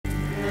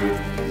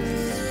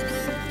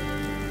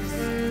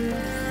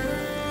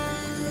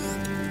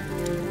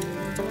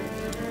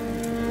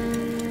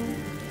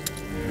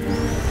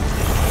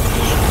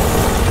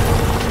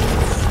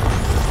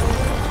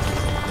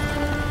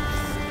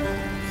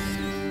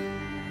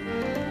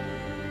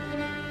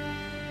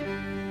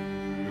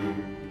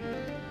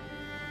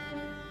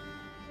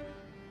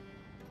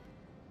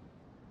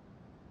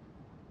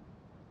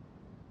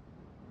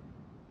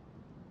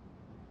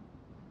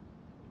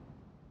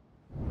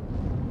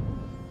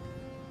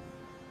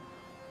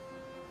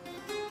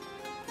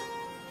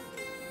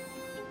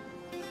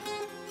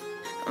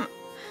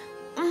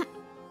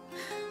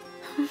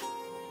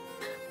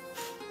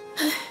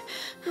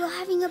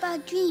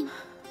about dream?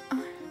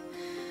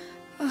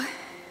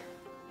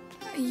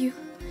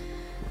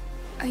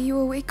 Are you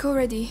awake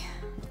already?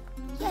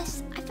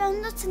 Yes, I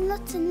found lots and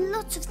lots and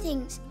lots of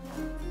things.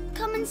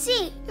 Come and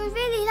see, you'll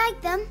really like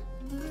them.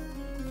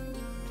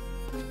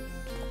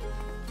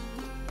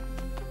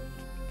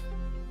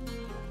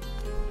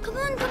 Come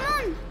on, come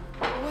on!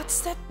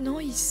 What's that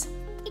noise?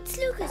 It's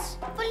Lucas.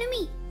 Follow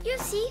me, you'll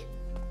see.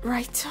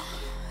 Right.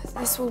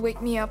 This will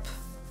wake me up.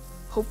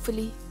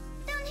 Hopefully.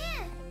 Down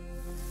here.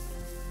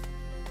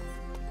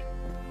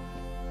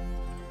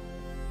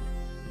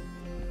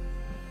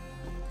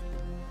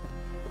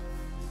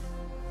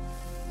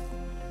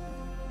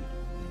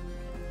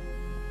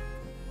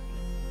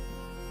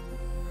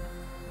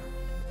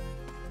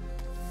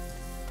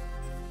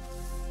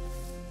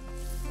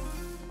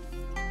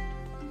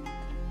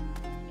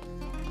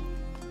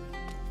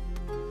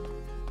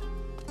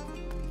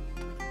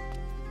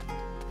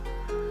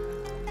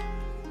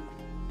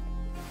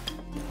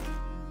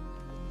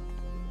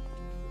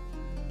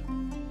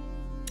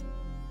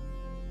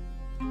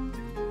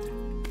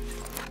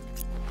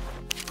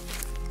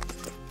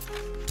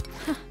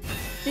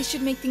 This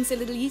should make things a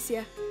little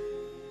easier.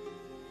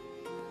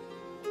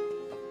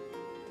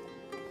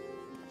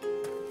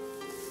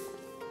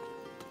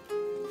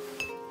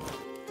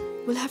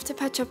 We'll have to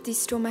patch up these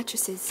straw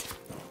mattresses.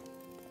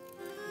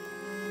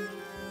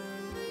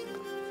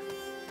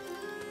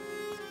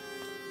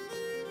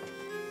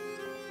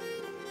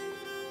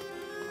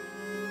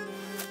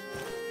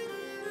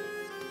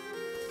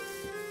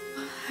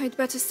 I'd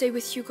better stay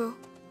with Hugo.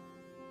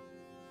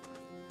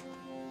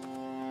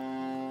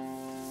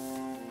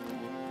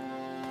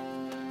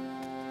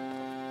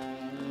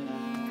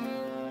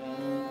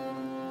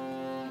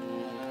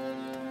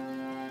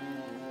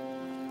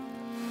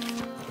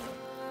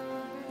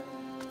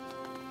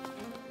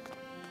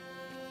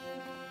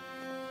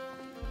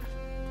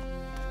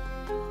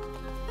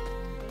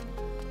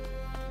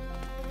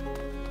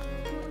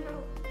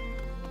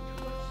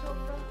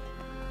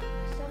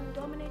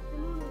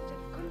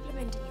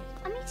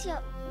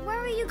 Amicia, where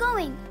are you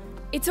going?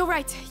 It's all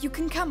right. You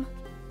can come.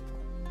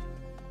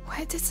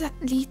 Where does that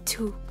lead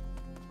to?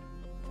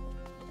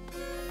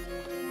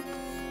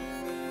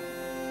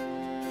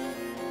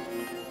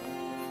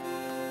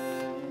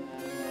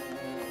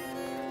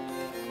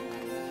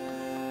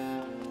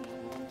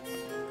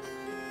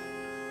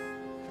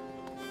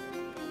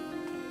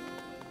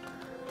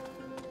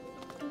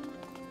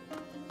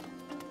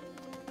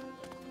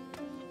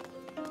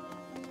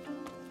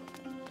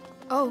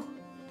 Oh,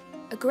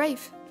 a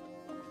grave.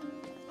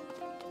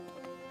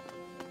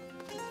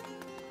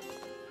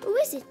 Who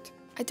is it?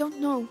 I don't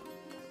know.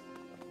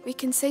 We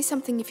can say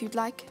something if you'd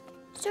like.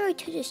 Sorry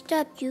to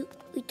disturb you.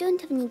 We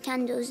don't have any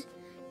candles,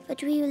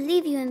 but we will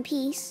leave you in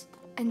peace.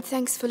 And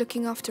thanks for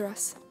looking after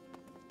us.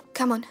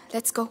 Come on,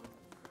 let's go.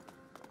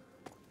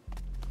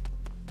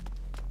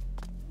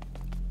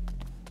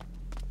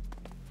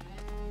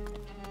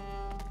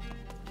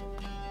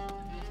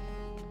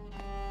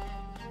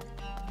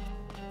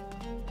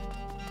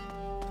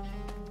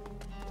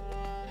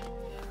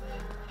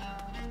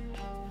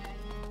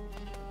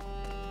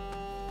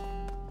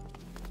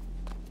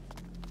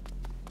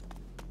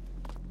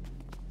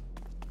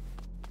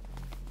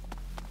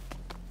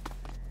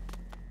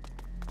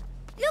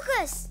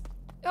 Lucas!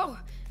 Oh,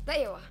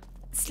 there you are.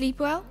 Sleep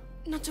well?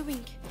 Not a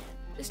wink.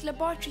 This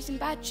laboratory's in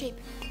bad shape,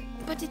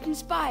 but it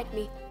inspired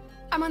me.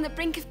 I'm on the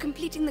brink of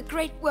completing the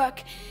great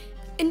work,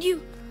 and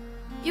you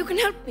can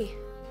help me.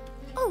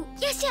 Oh,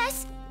 yes,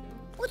 yes.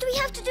 What do we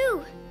have to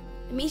do?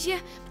 Amicia,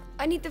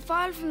 I need the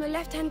file from the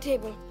left-hand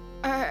table.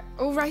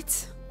 All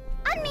right.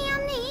 And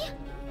me.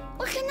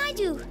 What can I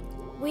do?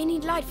 We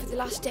need light for the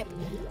last step.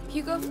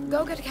 Hugo,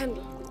 go get a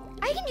candle.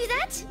 I can do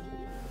that.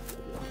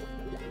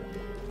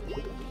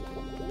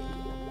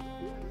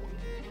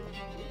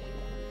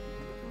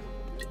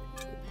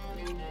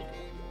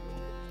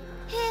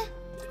 Here.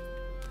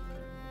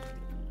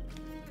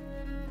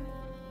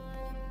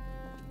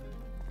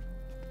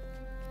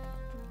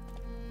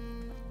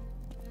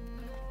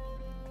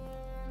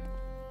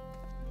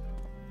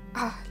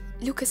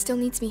 Lucas still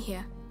needs me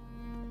here.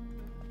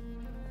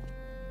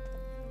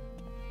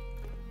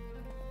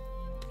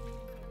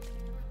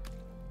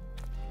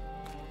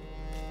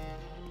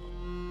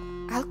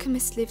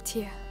 Alchemist lived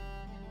here.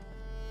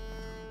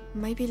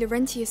 Maybe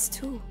Laurentius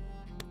too.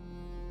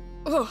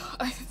 Oh,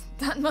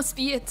 that must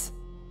be it.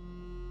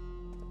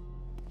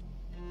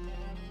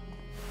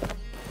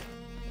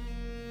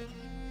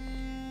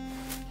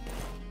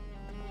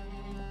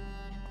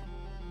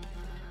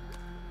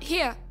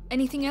 Here,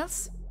 anything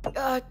else?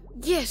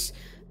 Yes.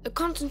 A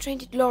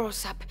concentrated laurel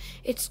sap.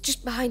 It's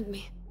just behind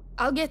me.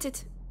 I'll get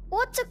it.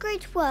 What's a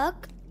great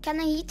work? Can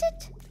I eat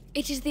it?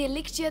 It is the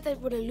elixir that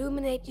will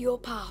illuminate your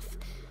path.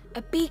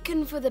 A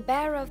beacon for the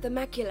bearer of the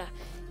macula.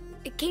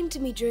 It came to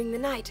me during the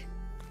night.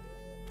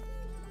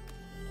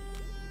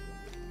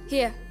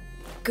 Here.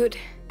 Good.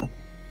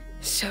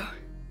 So,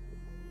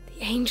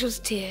 the angel's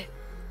tear,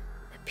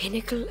 the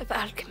pinnacle of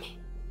alchemy.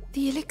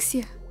 The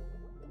elixir.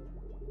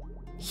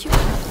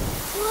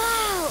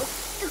 Wow!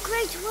 The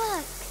great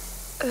work!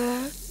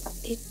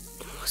 It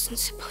wasn't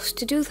supposed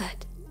to do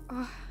that.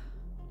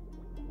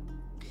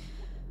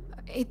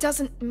 It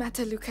doesn't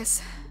matter,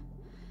 Lucas.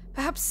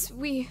 Perhaps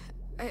we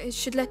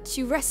should let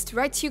you rest,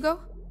 right, Hugo?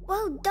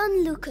 Well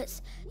done,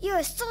 Lucas. You're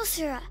a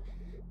sorcerer.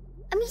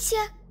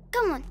 Amicia,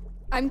 come on.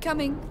 I'm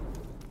coming.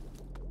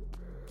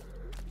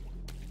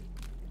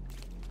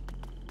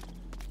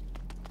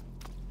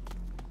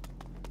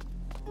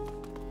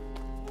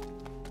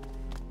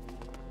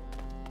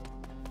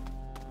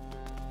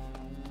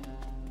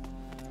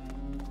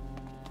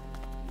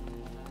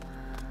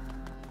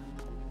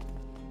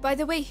 By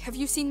the way, have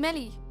you seen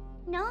Melly?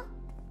 No?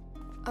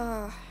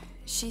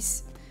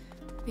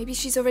 Maybe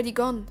she's already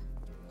gone.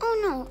 Oh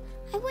no,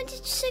 I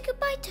wanted to say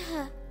goodbye to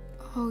her.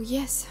 Oh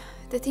yes,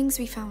 the things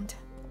we found.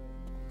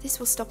 This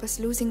will stop us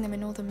losing them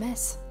in all the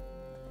mess.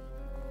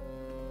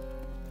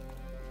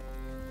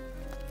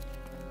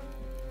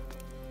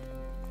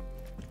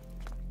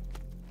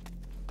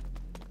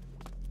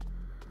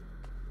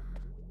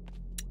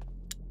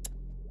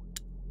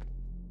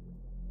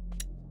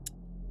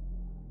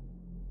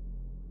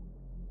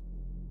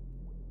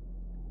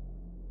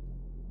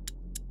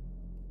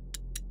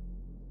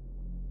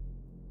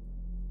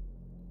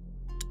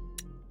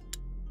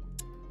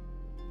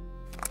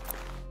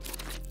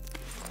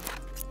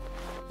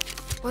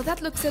 Well,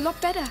 that looks a lot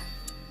better.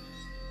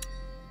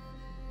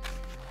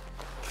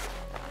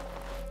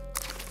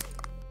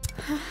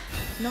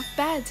 Not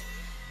bad.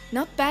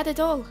 Not bad at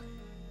all.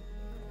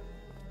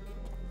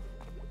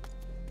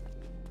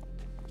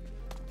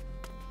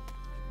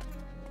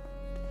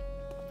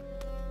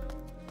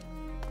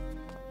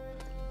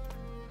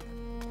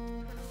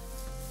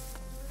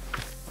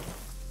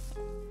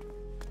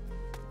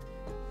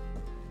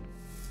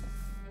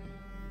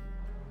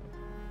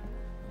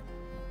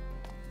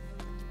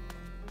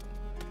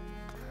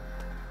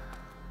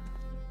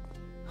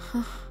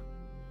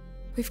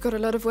 We've got a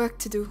lot of work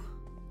to do.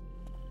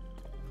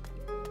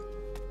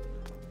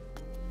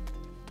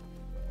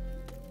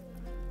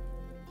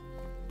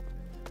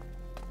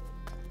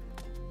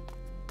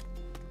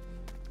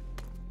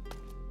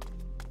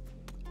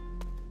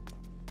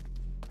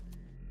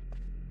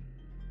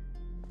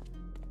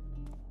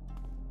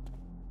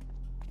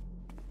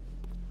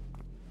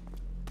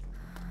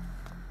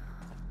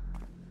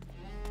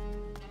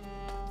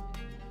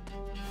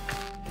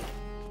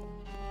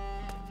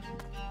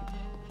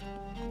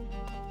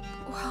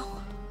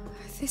 Wow,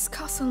 this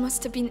castle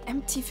must have been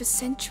empty for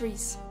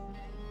centuries.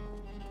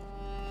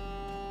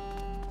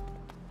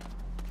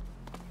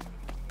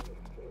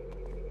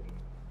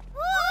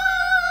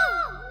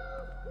 Whoa!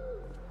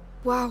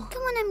 Wow.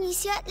 Come on,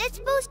 Amicia, let's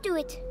both do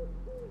it.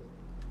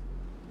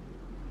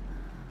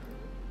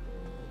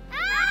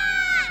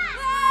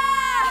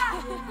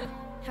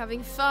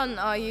 Having fun,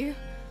 are you?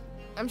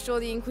 I'm sure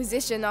the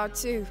Inquisition are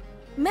too.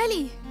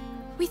 Melly,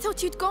 we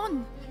thought you'd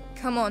gone.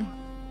 Come on.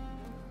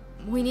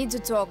 We need to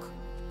talk.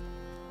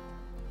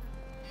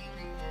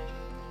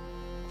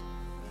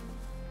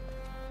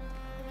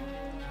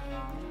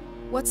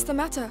 What's the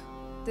matter?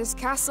 This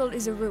castle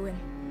is a ruin.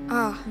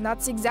 Ah, And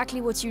that's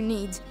exactly what you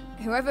need.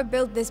 Whoever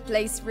built this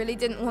place really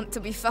didn't want to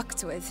be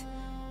fucked with.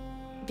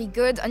 Be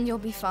good and you'll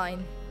be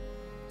fine.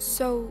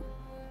 so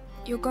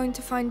you're going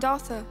to find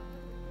Arthur?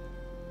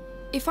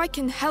 If I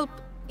can help...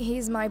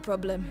 He's my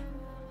problem.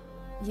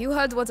 You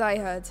heard what I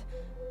heard.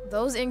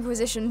 Those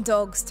Inquisition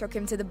dogs took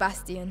him to the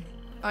Bastion.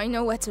 I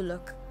know where to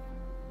look.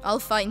 I'll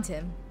find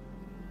him.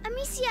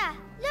 Amicia,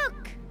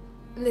 look!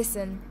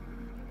 Listen,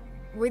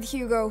 with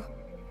Hugo,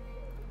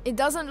 it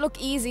doesn't look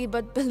easy,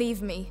 but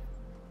believe me,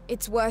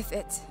 it's worth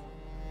it.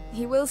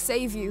 He will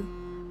save you.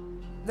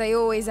 They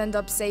always end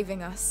up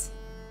saving us.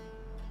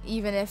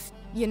 Even if,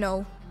 you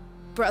know,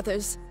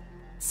 brothers,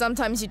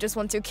 sometimes you just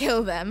want to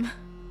kill them.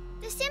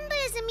 The symbol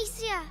is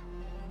Amicia.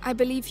 I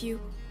believe you.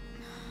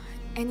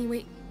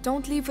 Anyway,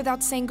 don't leave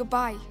without saying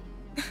goodbye.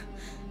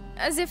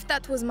 As if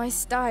that was my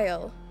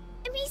style.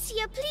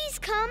 Amicia, please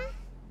come.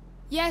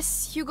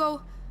 Yes,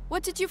 Hugo.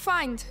 What did you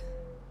find?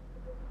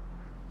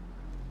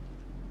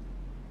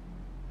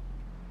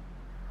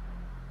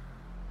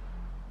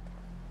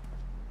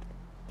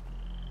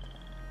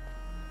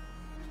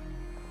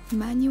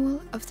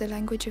 Manual of the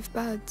Language of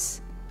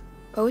Birds.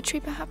 Poetry,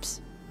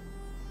 perhaps?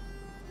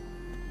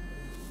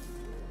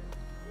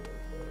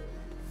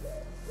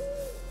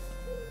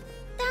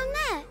 Down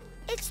there,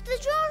 it's the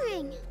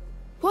drawing.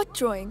 What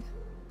drawing?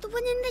 The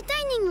one in the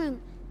dining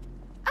room.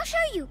 I'll show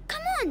you,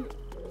 come on.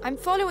 I'm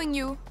following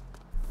you.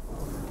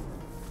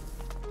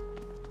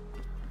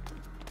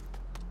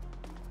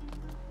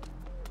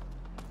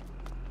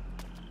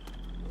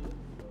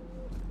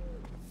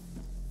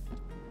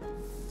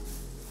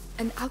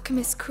 An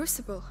alchemist's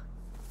crucible.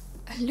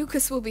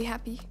 Lucas will be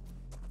happy.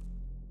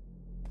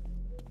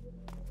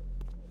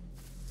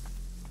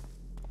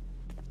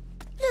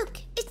 Look,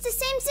 it's the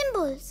same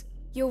symbols.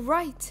 You're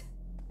right.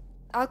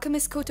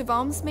 Alchemist's coat of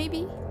arms,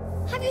 maybe?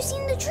 Have you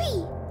seen the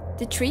tree?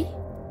 The tree?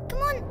 Come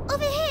on,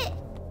 over here.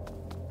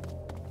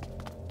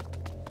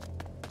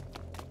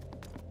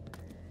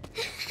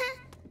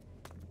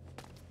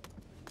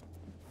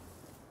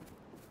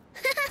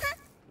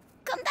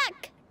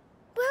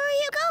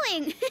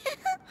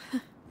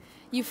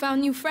 You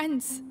found new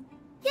friends.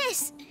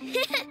 Yes.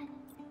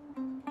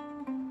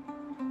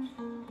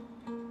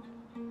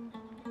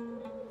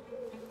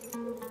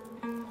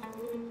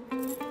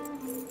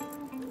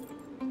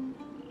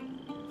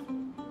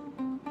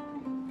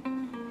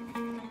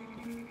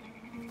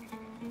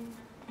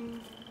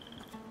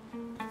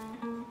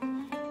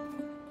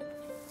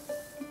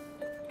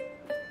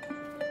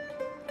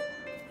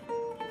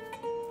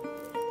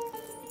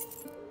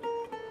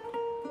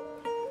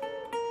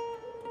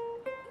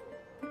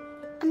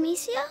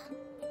 Amicia?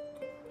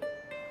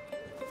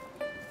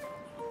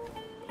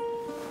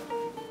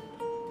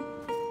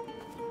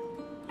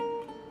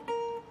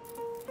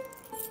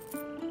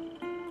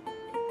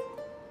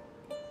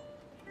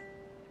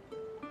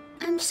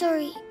 I'm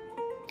sorry.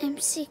 I'm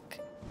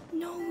sick.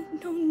 No,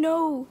 no,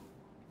 no.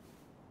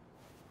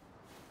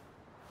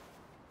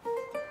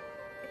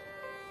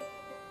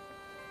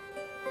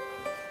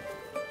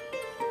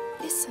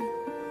 Listen,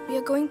 we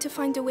are going to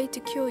find a way to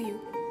cure you.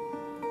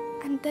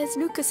 And there's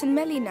Lucas and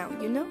Melly now,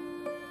 you know?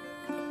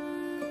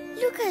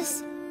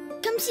 Lucas,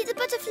 come see the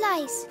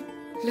butterflies.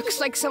 Looks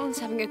like someone's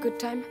having a good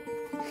time.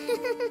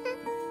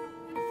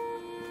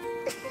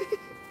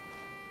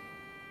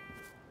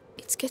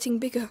 It's getting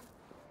bigger.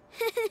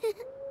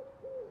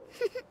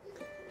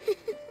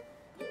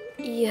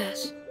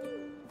 Yes.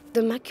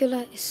 The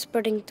macula is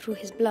spreading through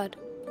his blood.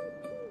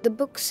 The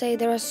books say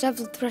there are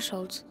several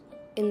thresholds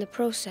in the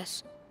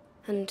process,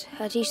 and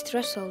at each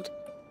threshold,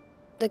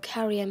 the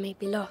carrier may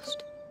be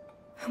lost.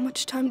 How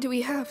much time do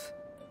we have?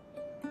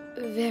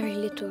 Very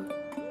little.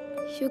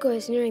 Hugo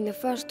is nearing the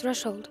first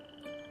threshold.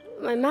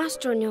 My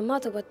master and your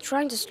mother were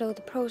trying to slow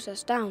the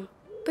process down.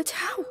 But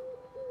how?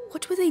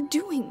 What were they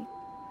doing?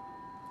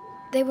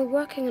 They were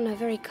working on a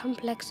very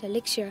complex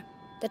elixir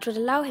that would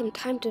allow him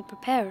time to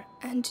prepare.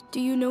 And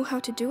do you know how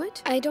to do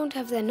it? I don't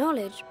have their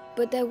knowledge,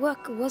 but their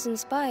work was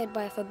inspired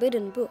by a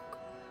forbidden book,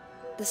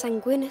 the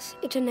Sanguinis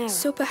Itinera.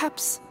 So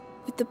perhaps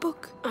with the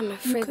book? I'm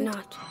afraid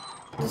not.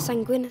 The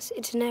Sanguinis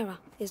Itinera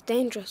is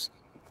dangerous.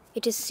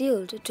 It is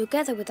sealed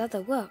together with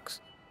other works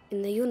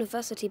in the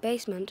university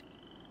basement.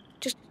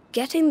 Just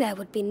getting there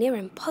would be near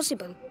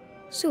impossible.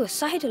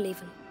 Suicidal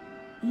even.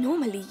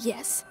 Normally,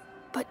 yes.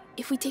 But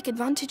if we take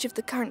advantage of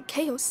the current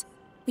chaos,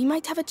 we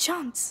might have a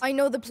chance. I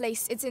know the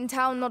place. It's in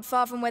town, not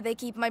far from where they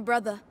keep my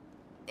brother.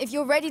 If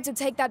you're ready to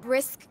take that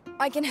risk,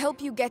 I can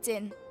help you get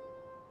in.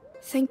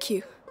 Thank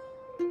you.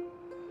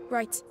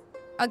 Right.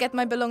 I'll get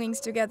my belongings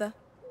together.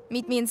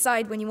 Meet me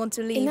inside when you want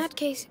to leave. In that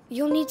case,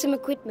 you'll need some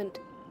equipment.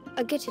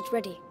 I'll get it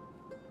ready.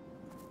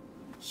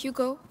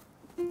 Hugo,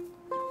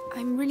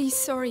 I'm really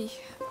sorry.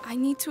 I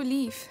need to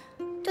leave.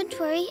 Don't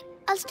worry,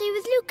 I'll stay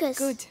with Lucas.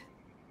 Good.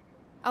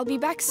 I'll be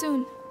back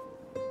soon.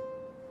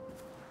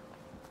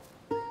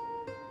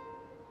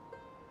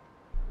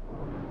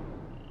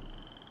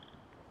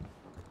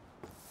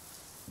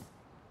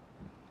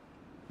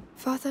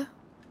 Father,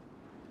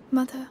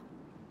 Mother,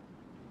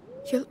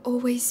 you'll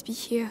always be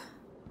here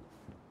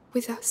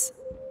with us.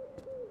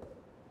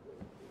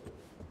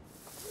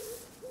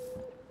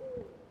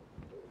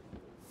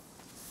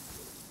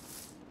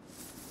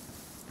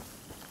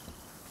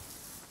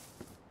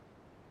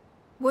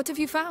 What have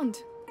you found?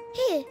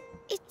 Here,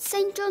 it's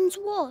St. John's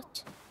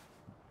wort.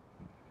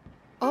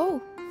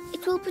 Oh,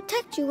 It will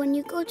protect you when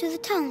you go to the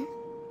town.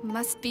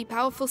 must be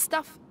powerful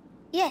stuff.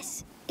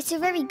 Yes, it's a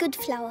very good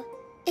flower.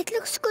 It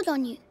looks good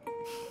on you.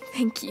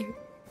 Thank you.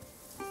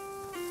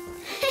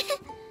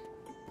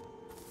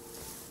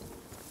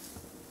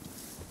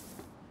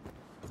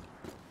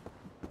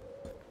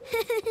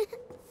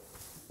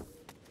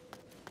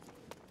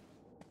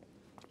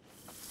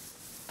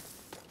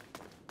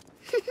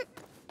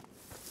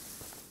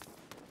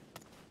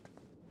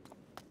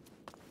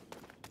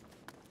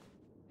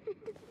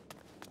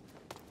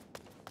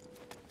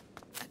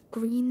 A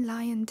green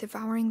lion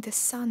devouring the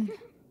sun.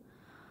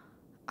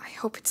 I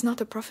hope it's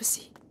not a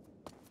prophecy.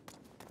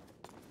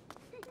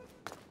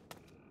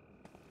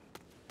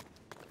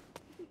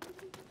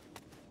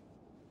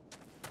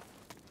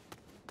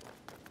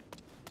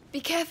 Be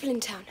careful in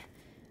town.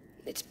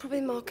 It's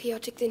probably more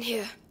chaotic than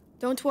here.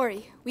 Don't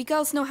worry, we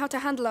girls know how to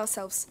handle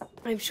ourselves.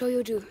 I'm sure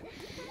you do.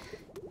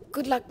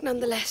 Good luck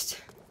nonetheless.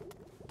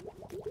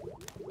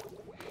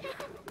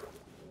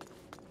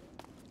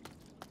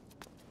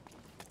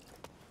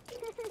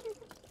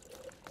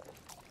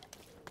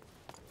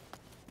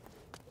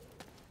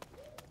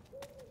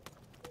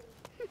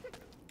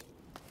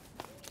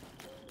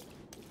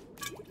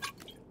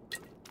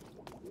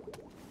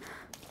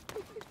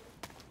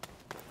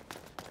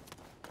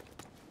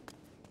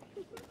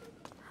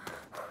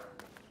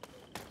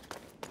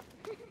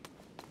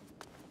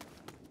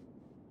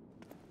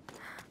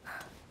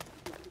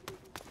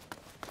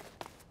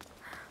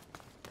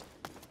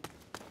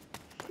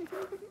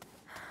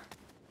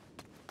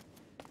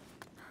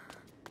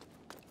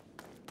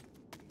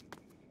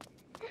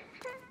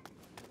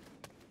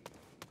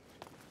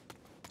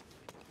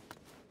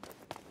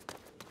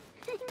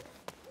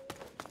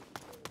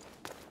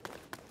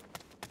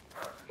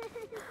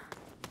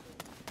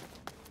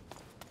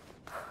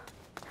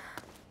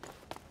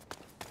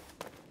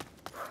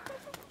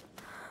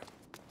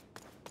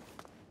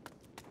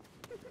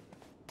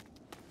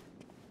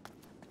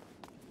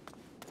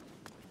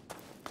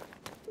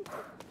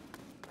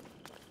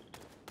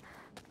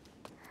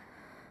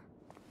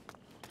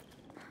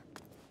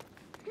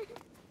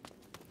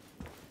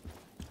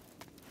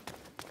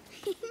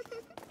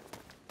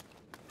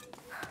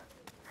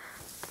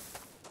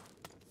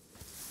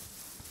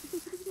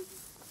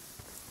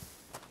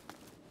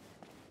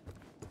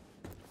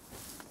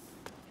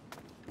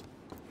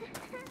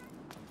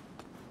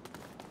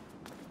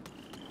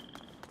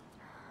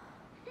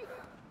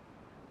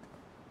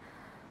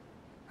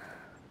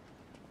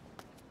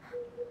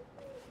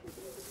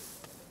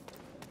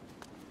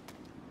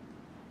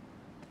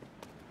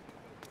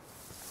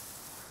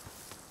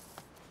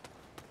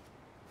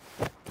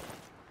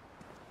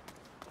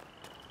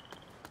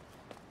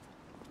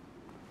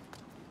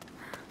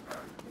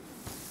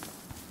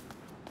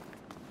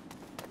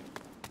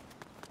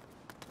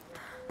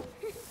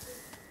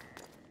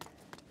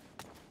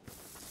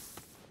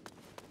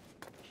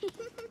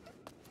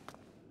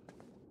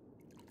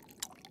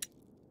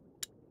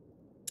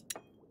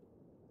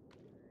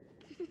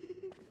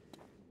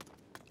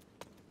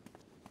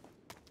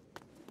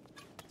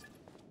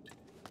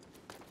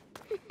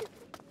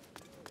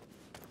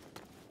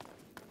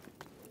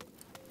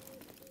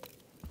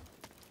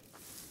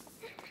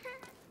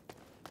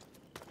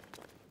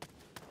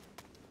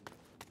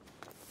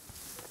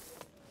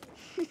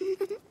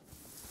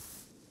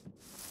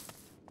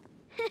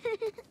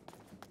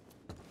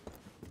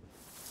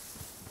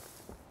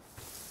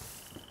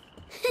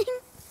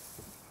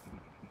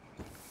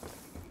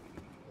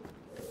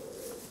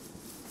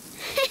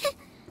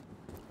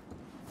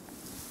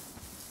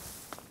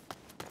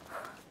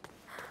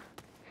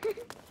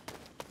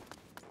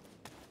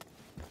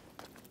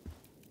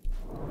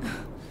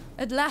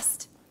 At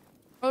last.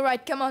 All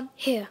right, come on.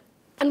 Here.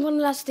 And one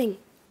last thing.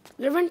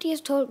 Laurentius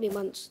told me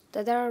once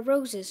that there are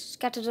roses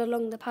scattered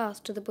along the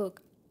path to the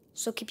book,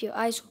 so keep your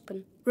eyes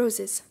open.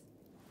 Roses.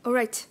 All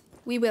right,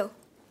 we will.